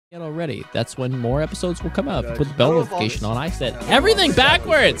Already. That's when more episodes will come out. If you put the bell notification on, I said everything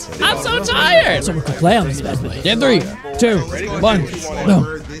backwards. I'm so tired. So we can play on this bad boy. In 3, 2, 1,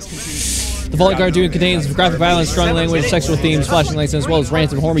 no. The Vault cartoon contains graphic violence, strong language, sexual themes, flashing lights, as well as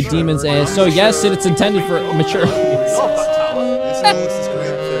rants and horny demons. And so yes, it's intended for mature audiences.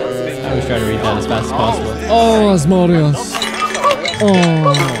 I was trying to read that as fast as possible. Oh, Asmodeus.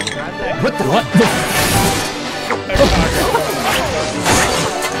 Oh. What the what?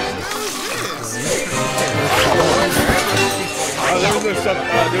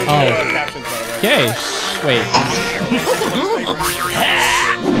 Okay. Wait.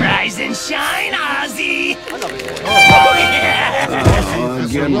 Rise and shine, Ozzy! Oh, yeah!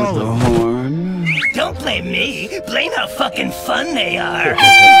 Again with the horn. Don't blame me. Blame how fucking fun they are.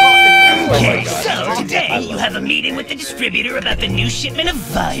 Okay, so today you have a meeting with the distributor about the new shipment of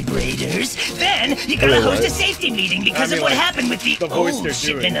vibrators. Then you're gonna host a safety meeting because of what happened with the old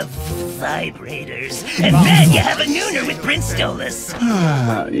shipment of vibrators. And then you have a nooner with Prince Stolas.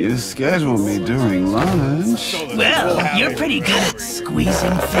 You scheduled me during lunch. Well, you're pretty good at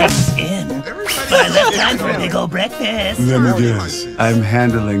squeezing things in. But I left time for a big old breakfast. Let me guess. I'm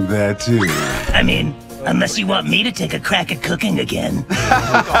handling that too. I mean, unless you want me to take a crack at cooking again.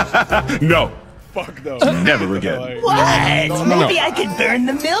 No. Fuck no. Never again. What? Maybe I could burn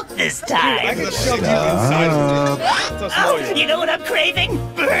the milk this time. I could shove you inside of it. Oh, you know what I'm craving?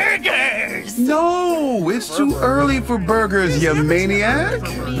 Burgers! No, it's too early for burgers, you maniac.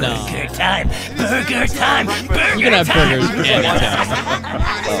 No. Burger time! Burger time! Burger You can have burgers anytime.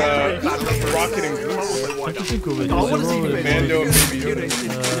 Rocket and Mando and Baby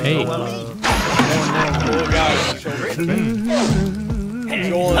Yoda. Hey.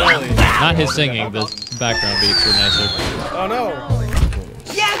 Not his singing, the background beats were nicer. Oh no.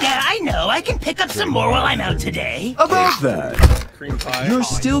 Yeah, I know. I can pick up some more while I'm out today. About that, Cream pie. you're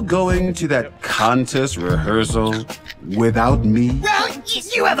still going to that contest rehearsal without me? Well,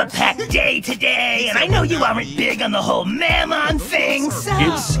 you have a packed day today, and I know you aren't big on the whole mammon thing, so...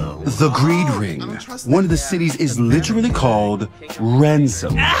 It's the Greed Ring. One of the cities is literally called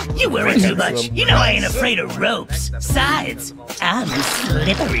Ransom. Ah, you worry too much. You know I ain't afraid of ropes. Besides, I'm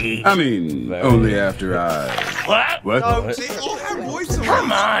slippery. I mean, only after I... What? What?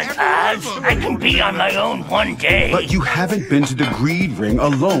 Come on, Oz. I can be on my own one day. But you haven't been to the Greed Ring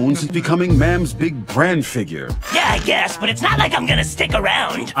alone since becoming Ma'am's big brand figure. Yeah, I guess, but it's not like I'm gonna stick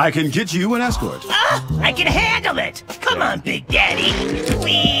around. I can get you an escort. Ah, I can handle it. Come on, Big Daddy.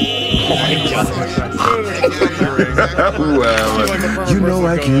 Whee! Well, you know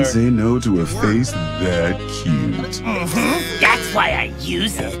I can't say no to a face that cute. That's why I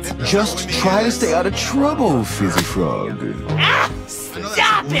use it. Just try to stay out of trouble, Fizzy Frog. Ah,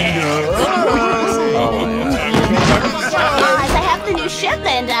 stop it! I have the new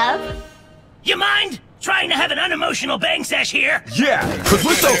shipment of. You mind trying to have an unemotional bang sesh here? Yeah, because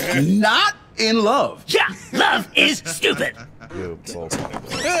we're so not in love. Yeah, love is stupid.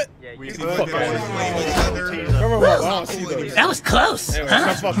 That was close,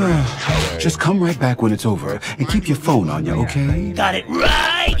 huh? Just come right back when it's over and keep your phone on you, okay? Got it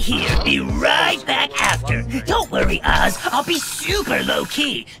right here. Be right back after. Don't worry, Oz. I'll be super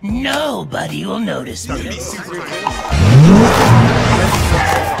low-key. Nobody will notice me.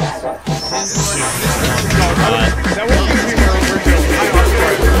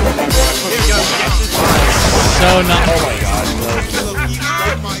 So not.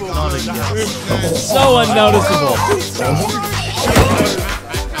 Oh my god. So unnoticeable.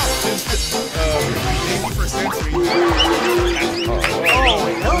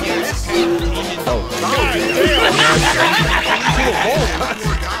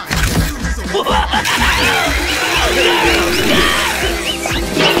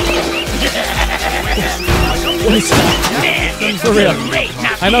 For real.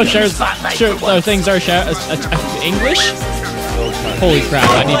 I know things are English? Holy crap,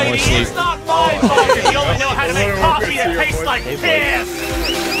 I need more sleep. It's not my fault if you only know how to make coffee that tastes like this!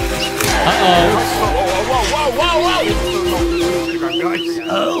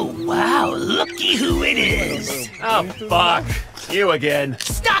 Oh, wow, looky who it is. Oh, fuck. You again.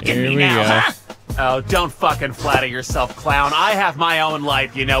 Stalking Here me we now, go. huh? Oh, don't fucking flatter yourself, clown. I have my own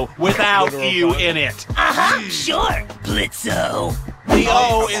life, you know, without you in it. Uh-huh, sure, Blitzo. The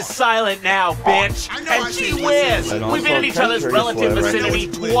O is silent now, bitch. And gee whiz, we've been in each other's relative vicinity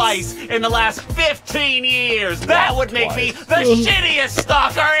twice in the last 15 years. That would make me the shittiest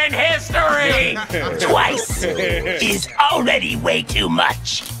stalker in history. Twice is already way too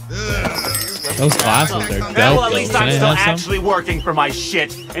much. Those glasses are dope. Well, at least Can I'm I still have some? actually working for my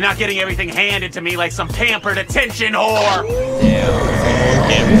shit and not getting everything handed to me like some pampered attention whore.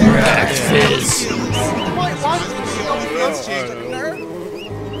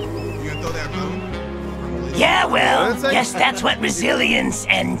 Yeah, well, guess that's what resilience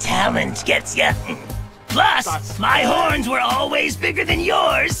and talent gets ya. Plus, my horns were always bigger than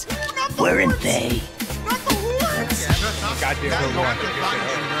yours, weren't they?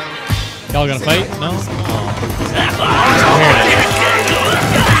 Y'all gonna fight? No?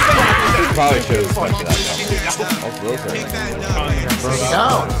 Probably should have went to that.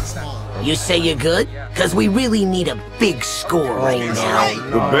 So, you say you're good? Because we really need a big score right now.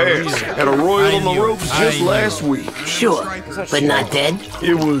 The Bears had a royal on the ropes just last week. Sure, but not dead?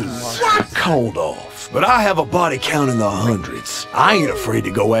 It was called off, but I have a body count in the hundreds. I ain't afraid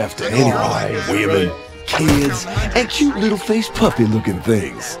to go after anyone. Women, kids, and cute little faced puppy looking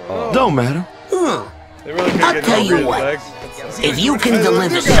things. Don't matter. I'll tell you what. If you can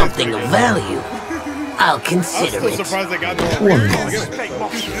deliver something of value, I'll consider I'm it. still surprised they got the One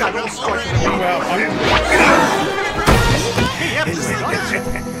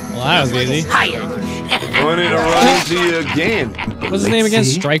Well, that was easy. Hired. Funny to run into you again. What's his name again?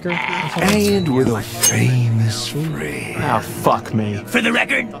 Striker? And with a famous friend. Oh, fuck me. For the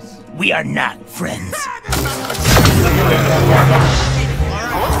record, we are not friends.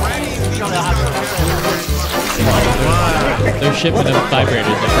 They're shipping them vibrators, I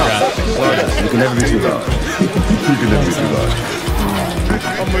forgot. You can never be too loud. You can never be too loud. A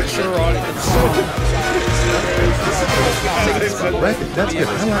mature audience. That's good. I like that. That's good.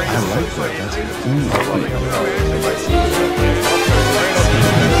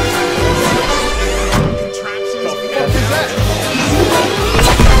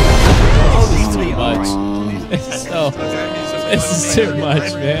 This is too much. This is too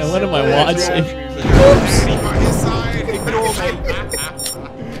much, man. What am I watching?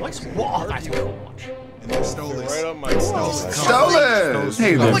 Right on my Stolas!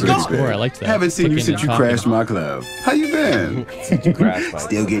 Hey there, Brisbane. I liked that. Haven't seen you Cooking since you and crashed talking. my club. How you been?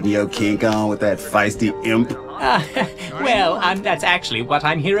 Still getting your kink on with that feisty imp? Well, that's actually what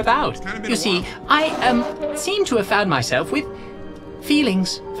I'm here about. You see, I seem to have found myself with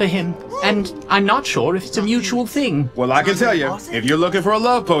feelings for him, and I'm not sure if it's a mutual thing. Well, I can tell you, if you're looking for a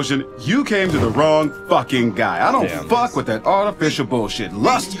love potion, you came to the wrong fucking guy. I don't fuck with that artificial bullshit.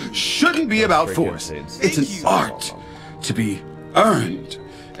 Lust shouldn't be about force. It's an art to be earned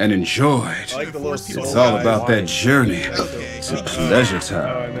and enjoyed. It's all about that journey. It's a pleasure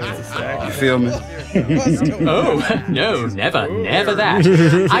time. You feel me? Oh, no, never that.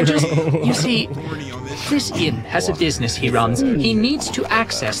 You see, this inn has a business he runs. He needs to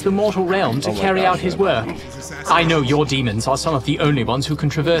access the mortal realm to carry out his work. I know your demons are some of the only ones who can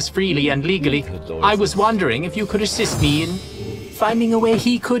traverse freely and legally. I was wondering if you could assist me in finding a way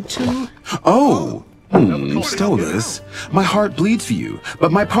he could too. Oh, Stolas. My heart bleeds for you,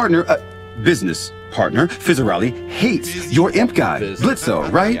 but my partner, business partner, Fizzarelli, hates your imp guy,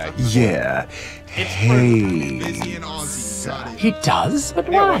 Blitzo, right? Yeah. Hey. He does? But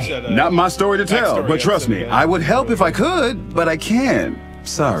why? Not my story to tell, but trust me, I would help if I could, but I can't.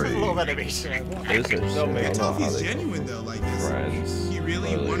 Sorry. He's genuine though, like he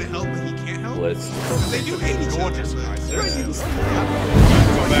really want to help, but he can't help. They do hate each other.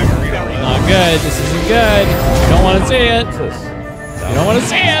 Not good. This isn't good. You don't want to see it. You don't want to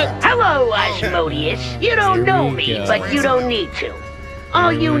see it. Hello, Asmodeus. You don't know me, but you don't need to.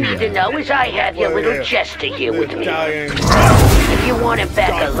 All you need to know is I have your little jester here with me. If you want him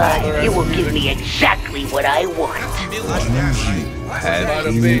back alive, you will give me exactly what I want. Have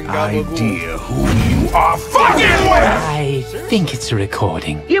any idea who you are fucking with? I think it's a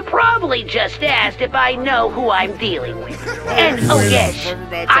recording. You probably just asked if I know who I'm dealing with. And oh yes,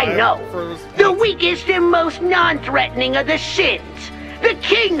 I know. The weakest and most non-threatening of the sins. The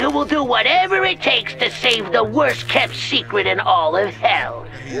king who will do whatever it takes to save the worst-kept secret in all of hell.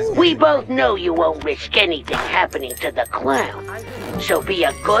 We both know you won't risk anything happening to the clown. So be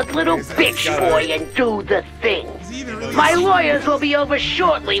a good little bitch boy and do the thing. My lawyers will be over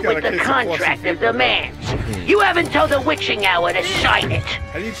shortly with the contract of demands. You have until the witching hour to sign it.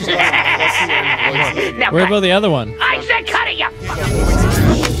 Now, Where about the other one? I said cut it, you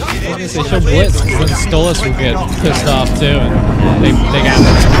They show Blitz, but Stolas will get pissed off too, and they got it.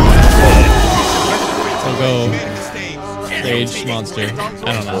 So go. Rage monster.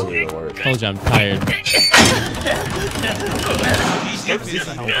 I don't know. Told you I'm tired.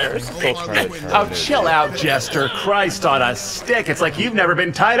 Oh, chill out, Jester. Christ on a stick. It's like you've never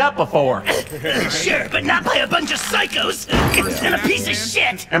been tied up before. Sure, but not by a bunch of psychos and a piece of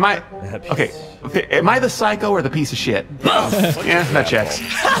shit. Am I... Okay, am I the psycho or the piece of shit? Both. Yeah, that checks.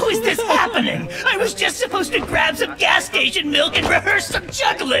 How is this happening? I was just supposed to grab some gas station milk and rehearse some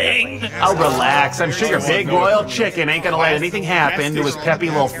juggling. Oh, relax. I'm sure your big royal chicken ain't gonna let anything happen to his peppy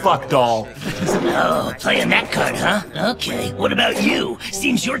little fuck doll. Oh, playing that card, huh? Okay. What about you?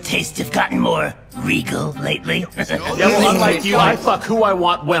 Seems your tastes have gotten more regal lately. Yeah, well, unlike you, I fuck who I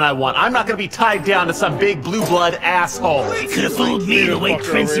want when I want. I'm not gonna be tied down to some big blue blood asshole. Could have fooled me the way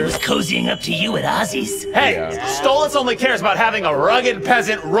Princey was cozying up to you at Ozzy's. Hey, Stolas only cares about having a rugged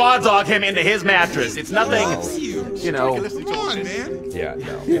peasant raw dog him into his mattress. It's nothing, you know. Come on, man. Yeah,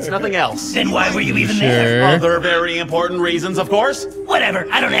 no. It's nothing else. Then why were you even there? Other very important reasons, of course. Whatever,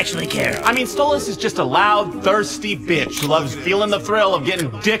 I don't actually care. I mean, Stolas is just a loud, thirsty bitch who loves feeling the thrill of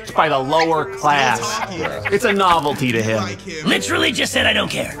getting dicked by the lower class. It's a novelty to him. Literally just said I don't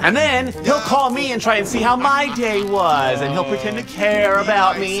care. And then he'll call me and try and see how my day was, and he'll pretend to care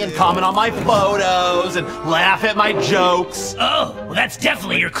about me and comment on my photos and laugh at my jokes. Oh, well that's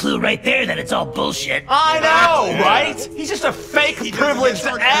definitely your clue right there that it's all bullshit. I know, right? He's just a fake privileged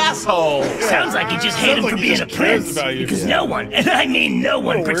asshole. Sounds like you just hate him for being a prince. Because no one, and I mean no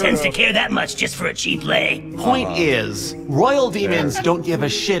one, pretends to care that much just for a cheap lay. Point is, royal demons don't give a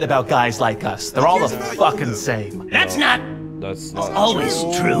shit about guys like us. They're all the fucking same. That's not always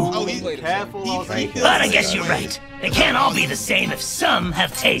true. Careful. But I guess you're right. They can't all be the same if some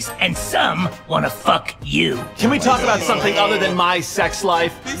have taste and some want to fuck you. Can we talk about something other than my sex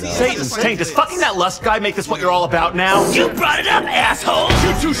life? Satan's taint. Does fucking that lust guy make this what you're all about now? You brought it up, asshole!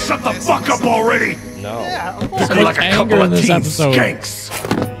 You two shut the fuck up already! No. Like a couple of this teen episode. skanks.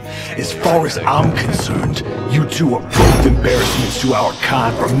 As far as I'm concerned, you two are both embarrassments to our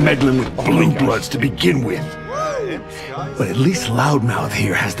kind for meddling with blue bloods to begin with. But at least Loudmouth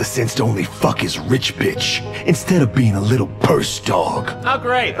here has the sense to only fuck his rich bitch, instead of being a little purse dog. Oh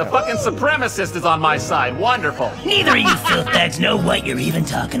great, the fucking supremacist is on my side. Wonderful. Neither of you filthbags know what you're even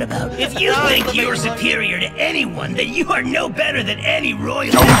talking about. If you think you're superior to anyone, then you are no better than any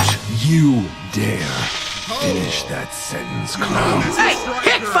royal. Don't you dare finish that sentence, clown. Hey,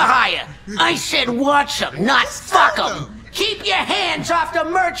 hick for hire! I said watch them, not fuck them! Keep your hands off the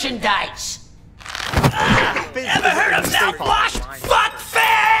merchandise! Ever heard of mouthwash?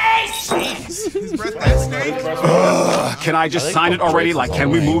 Fuckface! Can I just sign it already? Like, can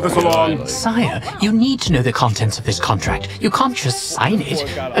we move this along? Sire, you need to know the contents of this contract. You can't just sign it.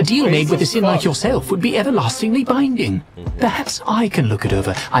 A deal made with a sin like yourself would be everlastingly binding. Perhaps I can look it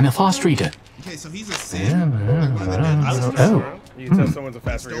over. I'm a fast reader. Okay, so he's a sin. Oh.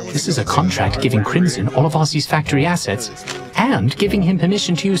 This is a contract giving Crimson all of Ozzy's factory assets and giving him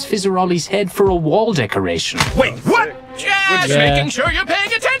permission to use Fizzarolli's head for a wall decoration. Wait, what? Just making sure you're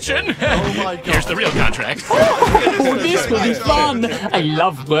paying attention. Oh my God. Here's the real contract. Oh, this will be fun. I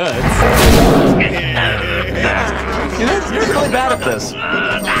love words. You're really bad at this.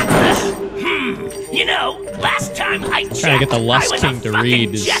 You know, last time I checked, Trying to get the Lust I was King a to fucking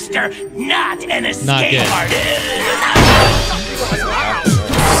read is jester, not an not escape good. artist.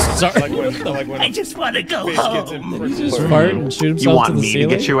 Sorry. I just want to go home. Did he just fart and shoot himself You want to the me ceiling?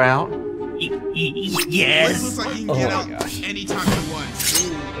 to get you out? Yes. Looks like you can get out anytime you want.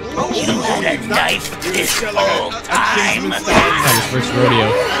 You had a knife this whole time. That was first rodeo.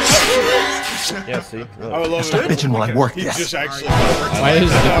 Yeah, see? I would love Stop bitching while I work He's this. just actually. Why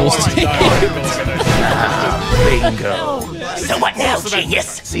is nipples Bingo. So what now, genius?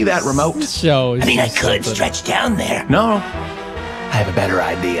 See that remote? show? I mean, I could stretch down there. No. I have a better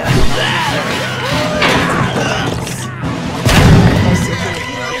idea.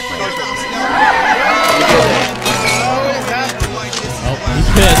 Oh, he's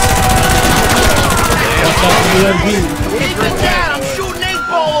pissed. What's up, UMP? Keep it down! I'm shooting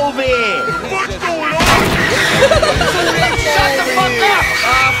 8-ball over here! What's going on? Shut the fuck up!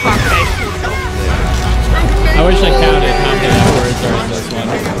 Fuck me. I wish I counted how many words are in this one.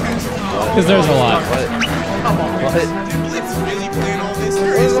 Because there's a lot. Let's really plan all this.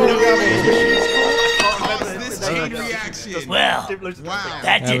 Cause this chain reaction. Well, Wow.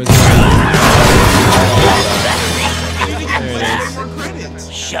 that didn't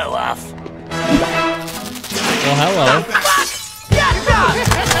show off. Well, hello.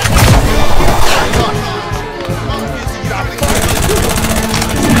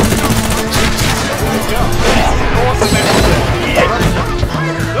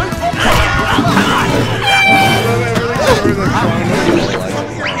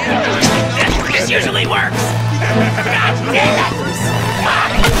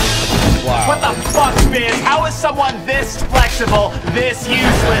 flexible, this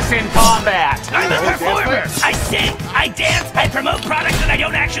useless in combat. I'm a performer. I sing, I dance, I promote products that I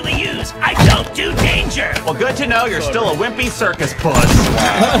don't actually use. I don't do danger. Well, good to know you're still a wimpy circus puss.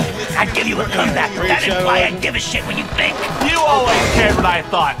 I'd give you a comeback, but that imply I'd give a shit what you think. You always cared what I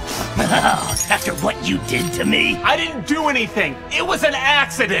thought. After what you did to me. I didn't do anything. It was an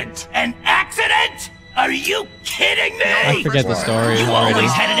accident. An accident? Are you kidding me? I forget the story You already.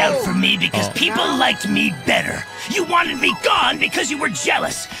 always had it out for me because people liked me better. You wanted me gone because you were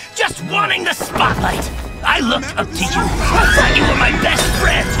jealous, just wanting the spotlight. I looked up to you. I thought you were my best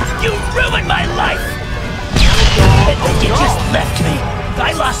friend. You ruined my life. And then you just left me.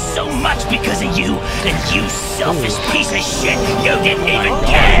 I lost so much because of you, and you selfish piece of shit, you didn't even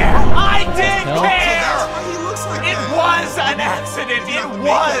care. I did care. It was an accident. It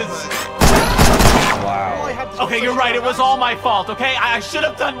was. Wow. Okay, you're right. It was all my fault. Okay, I should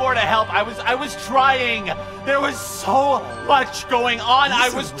have done more to help. I was trying. There was so much going on. I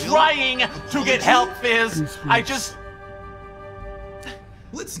was trying to get help, Fizz. I just.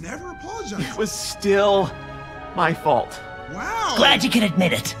 Let's never apologize. It was still my fault. Wow. Glad you can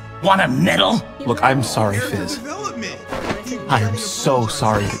admit it. Want a medal? Look, I'm sorry, Fizz. Development. I am so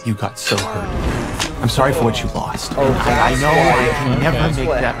sorry that you got so hurt. I'm sorry for what you lost. I know I can never make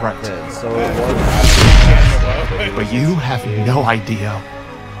that right. So it was. But you have no idea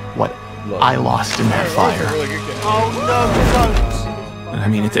what I lost in that fire. Oh no! I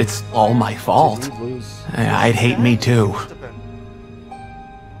mean, it's all my fault. I'd hate me too.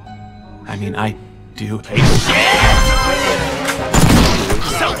 I mean, I do hate.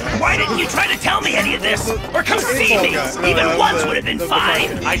 So, why didn't you try to tell me any of this? Or come see me? Even once would have been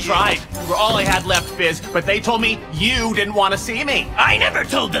fine. I tried. You were all I had left, Fizz, but they told me you didn't want to see me. I never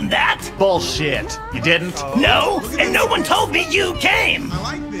told them that. Bullshit. You didn't? No, and no one told me you came. I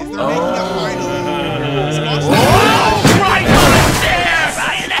like this. They're making a Right on there!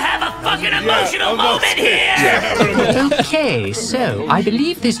 Trying to have a fucking emotional moment here! Okay, so I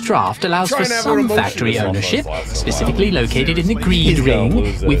believe this draft allows for some factory ownership, specifically located in the greed ring,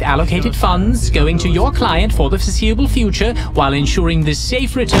 with allocated funds going to your client for the foreseeable future, while ensuring the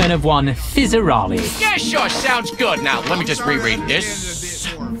safe return of one Fizzarali. Yeah, sure, sounds good. Now, let me just reread this.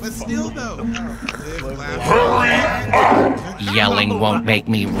 But still, though. Yelling won't make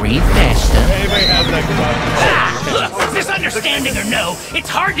me read faster. Look, misunderstanding or no, it's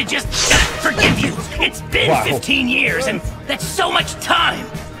hard to just forgive you. It's been 15 years, and that's so much time.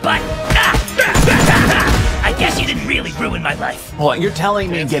 But I guess you didn't really ruin my life. Well, you're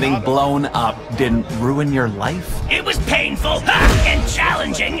telling me getting blown up didn't ruin your life? It was painful and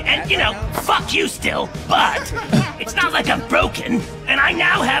challenging, and you know, fuck you still. But it's not like I'm broken, and I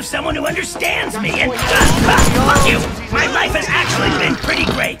now have someone who understands me. And fuck you. My life has actually been pretty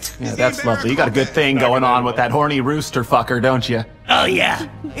great. Yeah, that's lovely. You got a good thing going on with that horny rooster fucker, don't you? Oh yeah,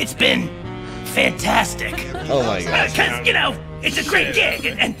 it's been fantastic. Oh my god. Because, you know, it's a great gig,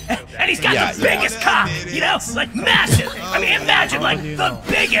 and he's got the biggest cock, you know, like massive. I mean, imagine like the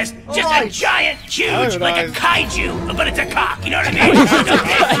biggest, just a giant, huge, like a kaiju, but it's a cock, you know what I mean? It's a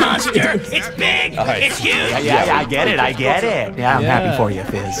big monster, it's big, it's huge. Yeah, I get it. Yeah, I'm happy for you,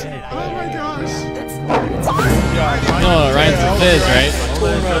 Fizz. Oh my gosh. Oh, Ryan's the Fizz, right?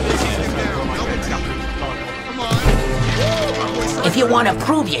 If you want to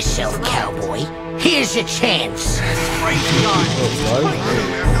prove yourself, cowboy, here's your chance.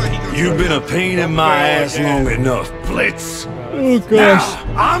 You've been a pain in my ass long enough, Blitz. Oh gosh.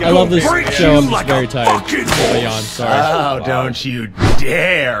 I love this show. I'm just very tired. Beyond, sorry. Oh, don't you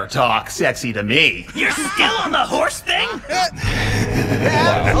dare talk sexy to me. You're still on the horse thing?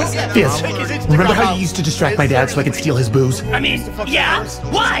 Fizz, remember how you used to distract my dad so I could steal his booze? I mean, yeah,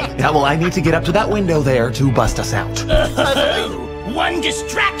 why? Yeah, well, I need to get up to that window there to bust us out. One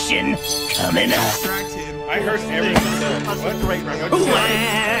distraction coming up. I heard everything.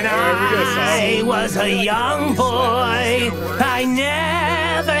 When I was a young boy, I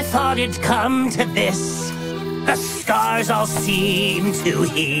never thought it'd come to this. The scars all seem to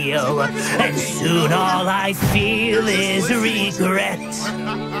heal, and soon all I feel is regret.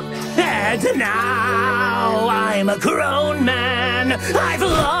 And now I'm a grown man, I've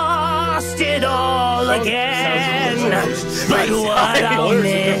lost it all again. But what I'll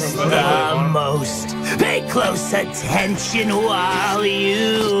miss the most, pay close attention while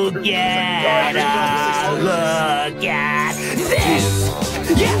you get a look at this.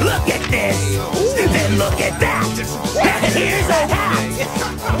 Yeah, look at this. Then look at that. And here's a hat.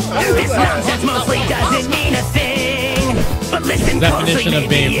 This nonsense mostly doesn't mean a thing. But listen Definition closely, of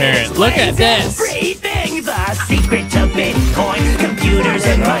being a parent. Look at this. Everything that the secret to Bitcoin. Computers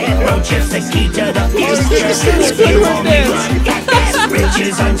and microchips, the key to the future. If you only look at this,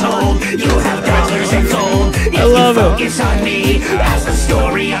 riches untold. You have dollars and gold. If you focus on me as the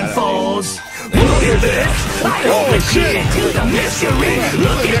story unfolds. Look at this, I hold the key to the mystery.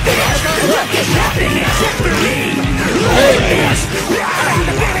 Look at this, look at nothing except for me. Look at this,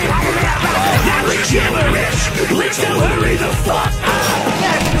 gibberish, let's hurry the fuck up.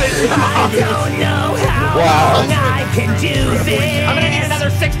 I don't know how long I can do this. I'm gonna need another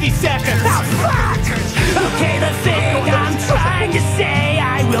 60 seconds. Oh, fuck. Okay, the thing I'm trying to say,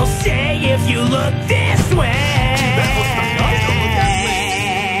 I will say if you look this way.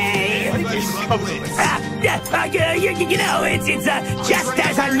 You know, it's just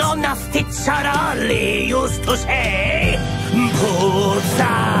as a nonna Fitzarelli used to say,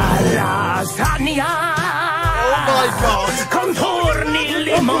 Puzza lasagna. Oh my God. Contorni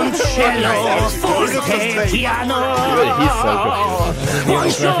limoncello, forte piano.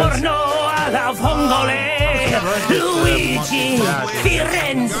 Buongiorno alla vongole, Luigi,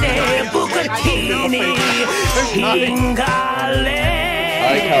 Firenze, Bucatini, Cingale.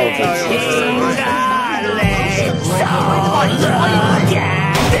 So look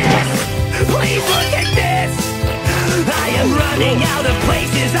at this, please look at this. I am running out of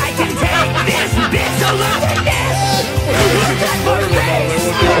places I can take this bitch. So look at this, look at my face.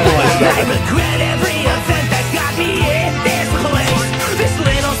 I regret every event that got me in this place. This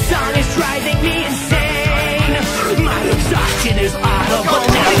little song is driving me insane. My exhaustion is audible,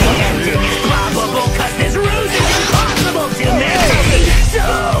 now the ending is probable, cause this ruse is impossible to make. So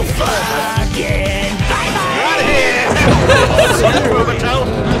fucking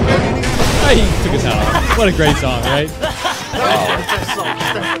He took his hat off. What a great song, right?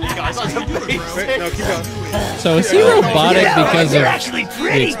 So is he robotic because of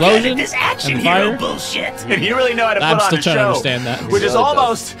the explosion and fire? If you really know how to put on a show, I'm still trying to understand that. Which is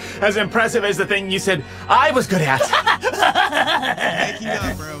almost as impressive as the thing you said I was good at. Thank you,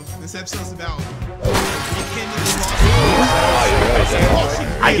 bro. This episode's about.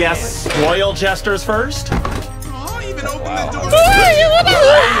 I guess royal jesters first. Oh, even open the door.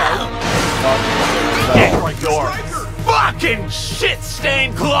 Get your fucking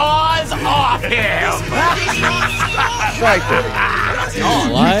shit-stained claws off him!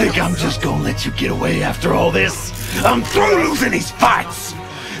 You think I'm just gonna let you get away after all this? I'm through losing these fights!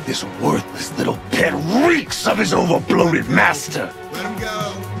 This worthless little pet reeks of his overbloated master! Let him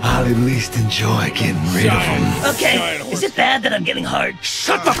go. I'll at least enjoy getting rid of him. Okay, is it bad that I'm getting hard?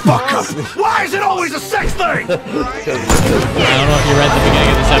 Shut the fuck up! Why is it always a sex thing? I don't know if you read the beginning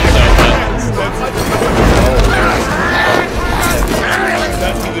of this episode, but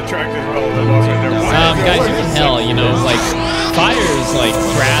That's the attractive relevant. guys, you can tell, you know, like fire is like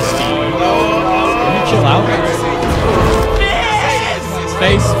drastic. Can you chill out?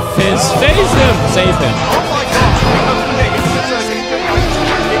 Face him, save him.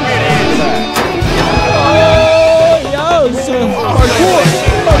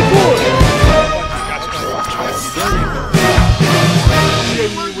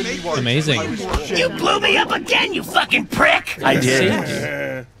 Amazing. You blew me up again, you fucking prick! I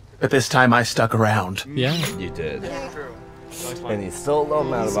did. But this time I stuck around. Yeah. You did. And he's still a little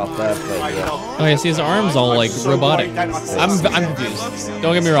mad about that, but yeah. Oh yeah, see his arms all like robotic. I'm confused.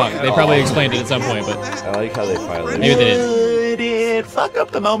 Don't get me wrong. They probably explained it at some point, but I like how they finally. Maybe they did. Would it fuck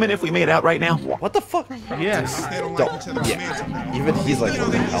up the moment if we made out right now? What the fuck? Yes. Yeah. Even he's like,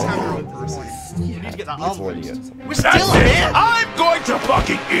 what the hell? That's what he gets. That's it! I'm going to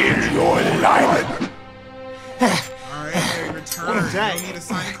fucking end your life! Alright, return. You need to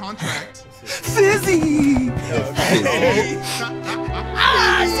sign a contract. Fizzy!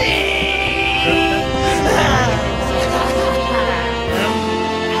 I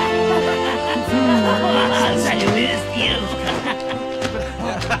missed you.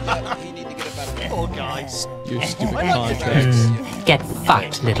 Oh, guys. Your stupid contracts. Get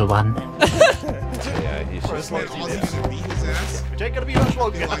fucked, little one. Yeah, he's just like, Jake gonna be much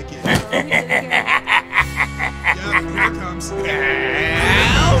longer. You like it. Yeah, here it comes.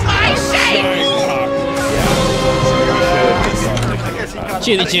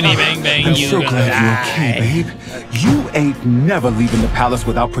 Chitty chitty bang bang, I'm you so gonna glad die. you're okay, babe. You ain't never leaving the palace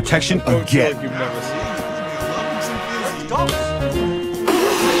without protection again.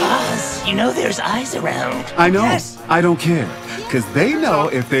 Oz, you know there's eyes around. I know. Yes. I don't care. Because they know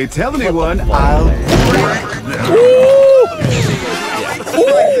if they tell anyone, I'll break them.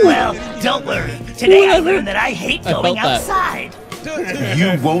 Well, don't worry. Today I learned that I hate going felt that. outside.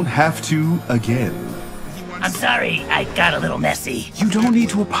 You won't have to again. I'm sorry, I got a little messy. You don't need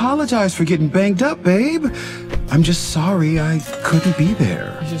to apologize for getting banged up, babe. I'm just sorry I couldn't be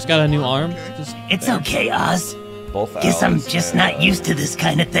there. He's just got a new arm. It's okay, Oz. Guess I'm just not used to this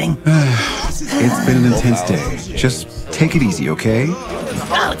kind of thing. It's been an intense day. Just take it easy, okay?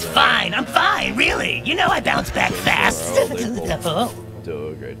 Oh, it's fine. I'm fine, really. You know I bounce back fast. Do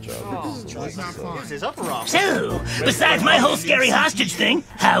a great job. So, besides my whole scary hostage thing,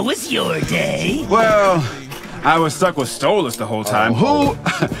 how was your day? Well, I was stuck with Stolas the whole time, who,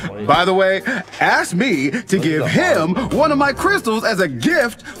 by the way, asked me to give him one of my crystals as a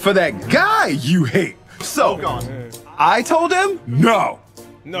gift for that guy you hate. So, I told him no.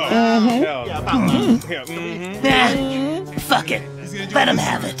 No. Fuck it. Let him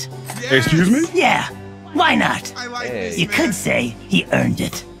have it. Excuse me? Yeah. Why not? You could say he earned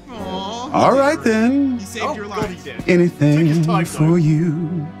it. All right then. He saved your life. Anything for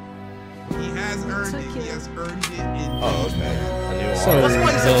you. He has earned it. He has earned it. Oh, okay. So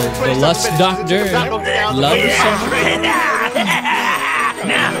the lust doctor loves someone.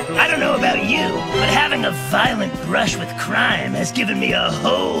 Now, I don't know about you, but having a violent brush with crime has given me a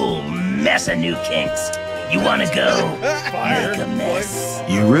whole mess of new kinks. You wanna go make a mess?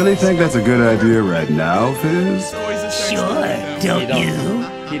 You really think that's a good idea right now, Fizz? Sure, don't you?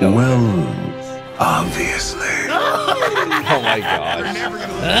 Well, obviously. Oh my gosh.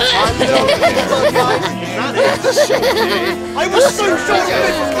 I was so sure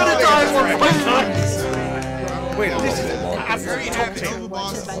this was gonna die for my son. Wait, This is very top 10.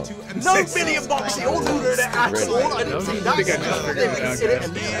 No million bucks, all looted it at all. I didn't see that. I think I just figured it out.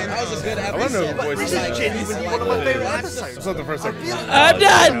 That was a good I want to know the voice. one of my favorite episodes. That's not the first time. I'm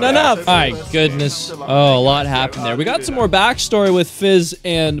done. Enough. All right, goodness. Oh, a lot happened there. We got some more backstory with Fizz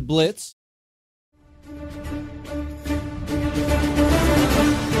and Blitz.